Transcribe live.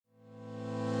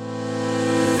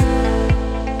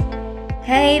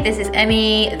Hey, this is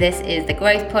Emmy. This is the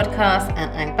Growth Podcast,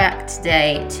 and I'm back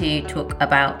today to talk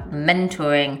about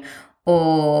mentoring,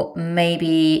 or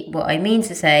maybe what I mean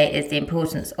to say is the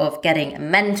importance of getting a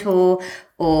mentor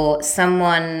or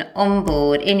someone on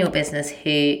board in your business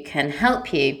who can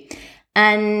help you.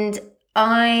 And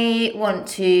I want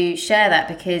to share that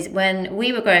because when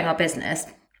we were growing our business,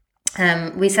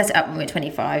 we set it up when we were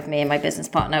 25, me and my business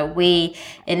partner. We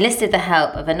enlisted the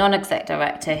help of a non-exec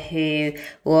director who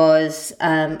was,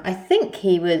 I think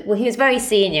he was very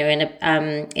senior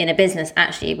in a business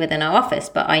actually within our office,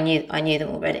 but I knew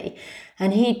them already.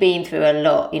 And he'd been through a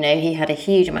lot, he had a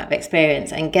huge amount of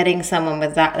experience, and getting someone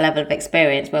with that level of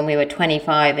experience when we were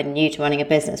 25 and new to running a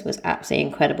business was absolutely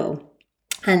incredible.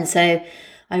 And so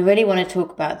I really want to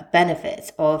talk about the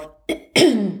benefits of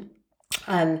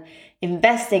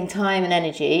investing time and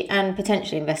energy, and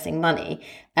potentially investing money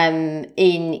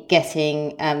in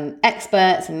getting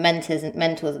experts and mentors and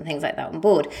things like that on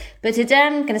board. But today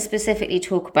I'm going to specifically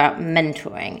talk about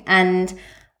mentoring, and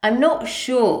I'm not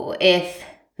sure if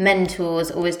mentors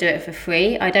always do it for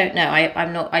free. I don't know.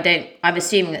 I'm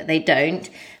assuming that they don't.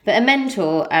 But a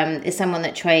mentor is someone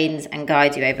that trains and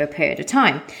guides you over a period of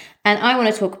time. And I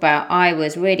want to talk about, I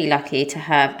was really lucky to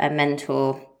have a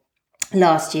mentor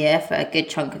last year for a good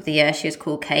chunk of the year. She was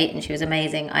called Kate, and she was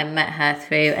amazing. I met her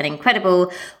through an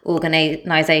incredible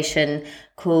organisation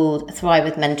called Thrive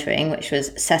with Mentoring, which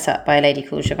was set up by a lady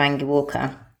called Shivangi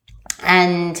Walker.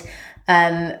 And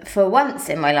for once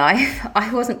in my life,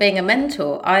 I wasn't being a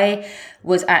mentor. I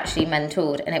was actually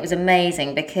mentored, and it was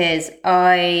amazing because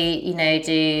I've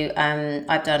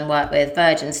done work with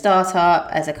Virgin Startup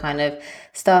as a kind of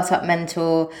startup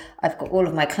mentor. I've got all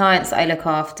of my clients that I look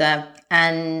after.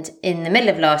 And in the middle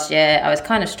of last year, I was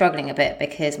kind of struggling a bit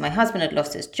because my husband had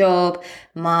lost his job.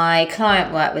 My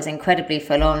client work was incredibly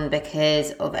full on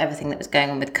because of everything that was going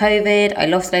on with COVID. I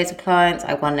lost loads of clients.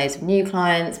 I won loads of new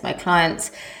clients. My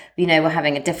clients, were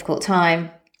having a difficult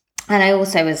time. And I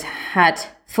also had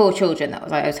 4 children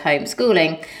that I was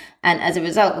homeschooling. And as a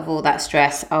result of all that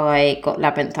stress, I got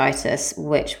labyrinthitis,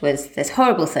 which was this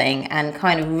horrible thing and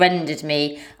kind of rendered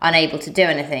me unable to do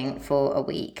anything for a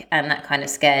week. And that kind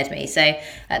of scared me. So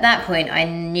at that point, I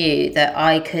knew that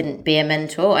I couldn't be a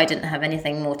mentor. I didn't have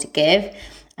anything more to give,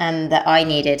 and that I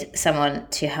needed someone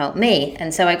to help me.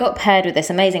 And so I got paired with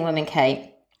this amazing woman, Kate.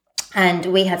 And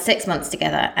we had 6 months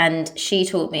together, and she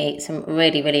taught me some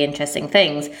really, really interesting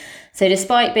things. So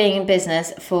despite being in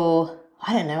business for,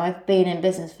 I've been in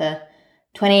business for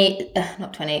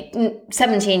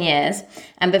 17 years.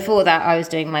 And before that, I was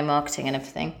doing my marketing and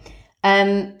everything.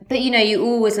 But you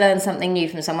always learn something new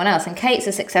from someone else. And Kate's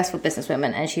a successful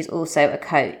businesswoman, and she's also a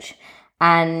coach.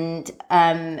 And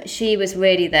she was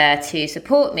really there to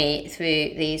support me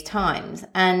through these times.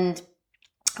 And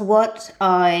what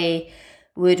I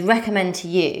would recommend to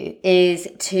you is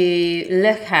to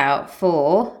look out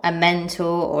for a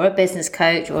mentor or a business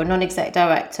coach or a non-exec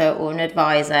director or an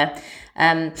advisor.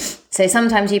 So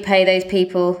sometimes you pay those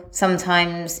people,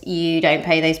 sometimes you don't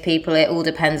pay those people. It all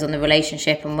depends on the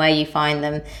relationship and where you find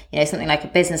them. Something like a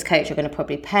business coach you're going to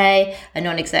probably pay. A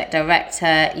non-exec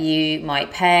director you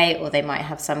might pay, or they might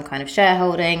have some kind of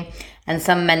shareholding. And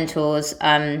some mentors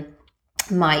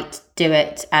might do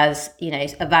it as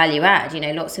a value add.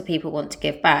 Lots of people want to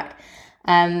give back,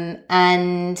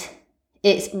 and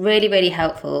it's really, really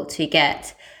helpful to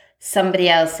get somebody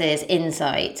else's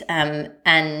insight,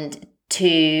 and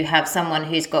to have someone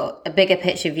who's got a bigger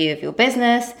picture view of your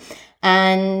business,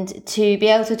 and to be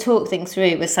able to talk things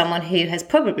through with someone who has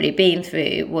probably been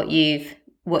through what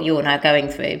you're now going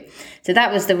through. So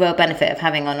that was the real benefit of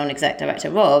having our non-exec director,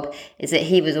 Rob, is that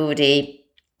he was already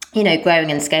growing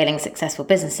and scaling successful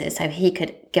businesses. So he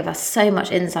could give us so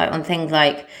much insight on things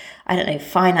like,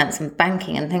 finance and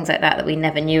banking and things like that we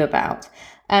never knew about.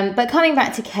 But coming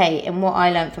back to Kate and what I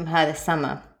learned from her this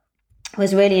summer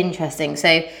was really interesting.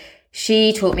 So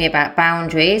she taught me about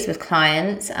boundaries with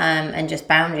clients, and just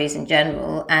boundaries in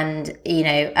general. And,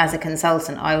 as a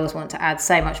consultant, I always want to add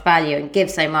so much value and give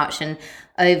so much and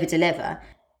over deliver.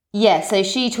 Yeah, so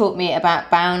she taught me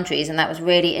about boundaries, and that was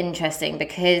really interesting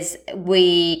because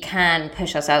we can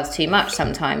push ourselves too much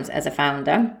sometimes as a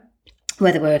founder,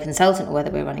 whether we're a consultant or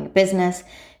whether we're running a business.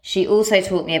 She also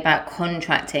taught me about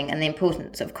contracting and the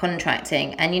importance of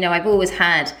contracting. And, I've always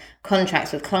had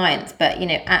contracts with clients, but,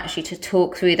 actually to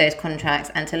talk through those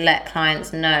contracts and to let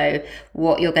clients know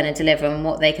what you're going to deliver and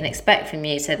what they can expect from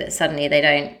you, so that suddenly they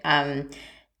don't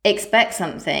expect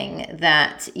something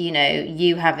that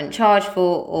you haven't charged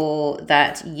for, or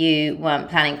that you weren't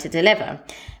planning to deliver,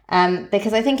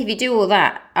 because I think if you do all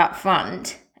that up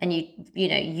front and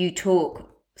you talk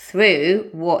through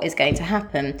what is going to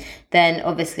happen, then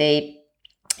obviously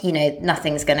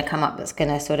nothing's going to come up that's going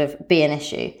to sort of be an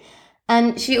issue.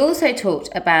 And she also talked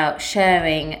about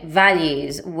sharing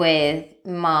values with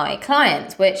my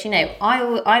clients, which,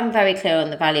 I'm very clear on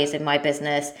the values in my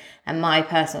business and my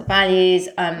personal values.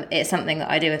 It's something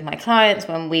that I do with my clients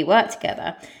when we work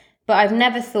together. But I've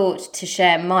never thought to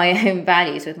share my own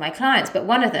values with my clients. But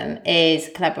one of them is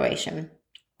collaboration.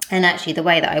 And actually, the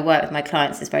way that I work with my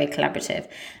clients is very collaborative.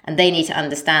 And they need to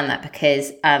understand that,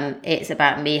 because it's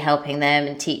about me helping them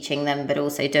and teaching them, but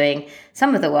also doing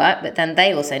some of the work. But then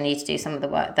they also need to do some of the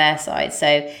work their side. So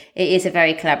it is a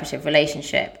very collaborative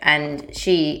relationship. And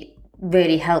she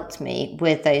really helped me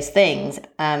with those things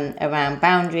around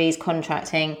boundaries,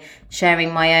 contracting,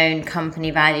 sharing my own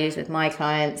company values with my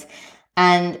clients.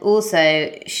 And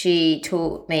also she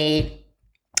taught me,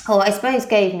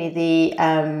 gave me the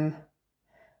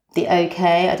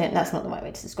okay, that's not the right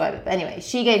way to describe it. But anyway,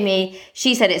 she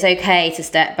said it's okay to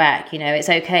step back, it's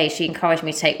okay. She encouraged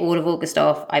me to take all of August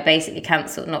off. I basically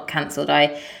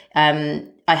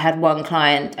I had one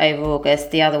client over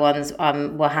August. The other ones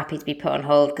were happy to be put on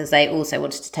hold because they also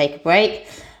wanted to take a break.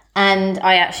 And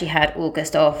I actually had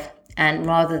August off. And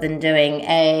rather than doing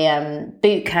a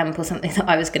boot camp or something that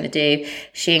I was going to do,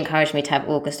 she encouraged me to have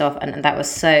August off. And that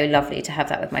was so lovely to have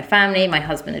that with my family. My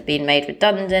husband had been made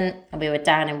redundant and we were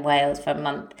down in Wales for a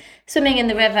month, swimming in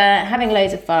the river, having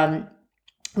loads of fun,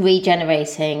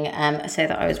 regenerating, so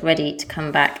that I was ready to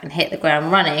come back and hit the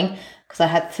ground running, because I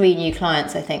had 3 new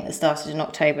clients, I think, that started in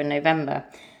October and November.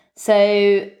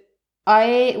 So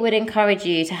I would encourage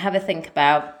you to have a think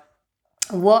about,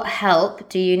 what help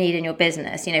do you need in your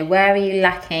business? Where are you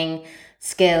lacking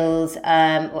skills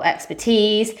or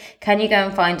expertise? Can you go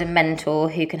and find a mentor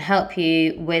who can help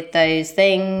you with those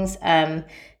things?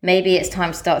 Maybe it's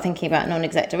time to start thinking about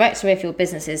non-exec director if your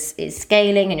business is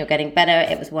scaling and you're getting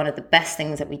better. It was one of the best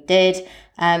things that we did.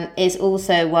 It's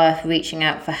also worth reaching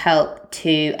out for help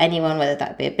to anyone, whether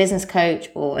that be a business coach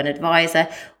or an advisor,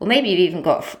 or maybe you've even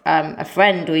got a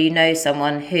friend or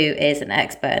someone who is an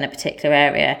expert in a particular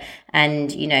area,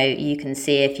 and you can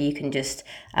see if you can just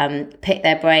pick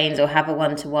their brains or have a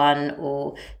one-to-one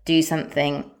or do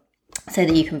something so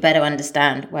that you can better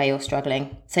understand where you're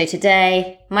struggling. So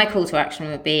today, my call to action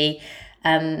would be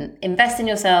invest in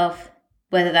yourself,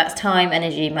 whether that's time,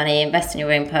 energy, money. Invest in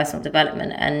your own personal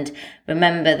development, and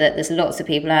remember that there's lots of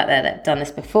people out there that have done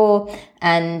this before,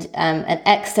 and an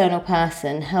external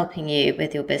person helping you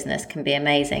with your business can be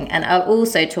amazing. And I'll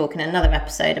also talk in another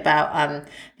episode about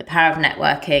the power of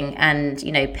networking and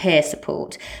peer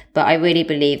support. But I really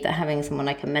believe that having someone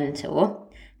like a mentor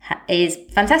is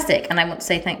fantastic, and I want to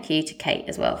say thank you to Kate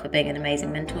as well for being an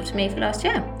amazing mentor to me for last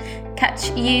year. Catch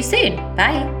you soon.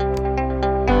 Bye.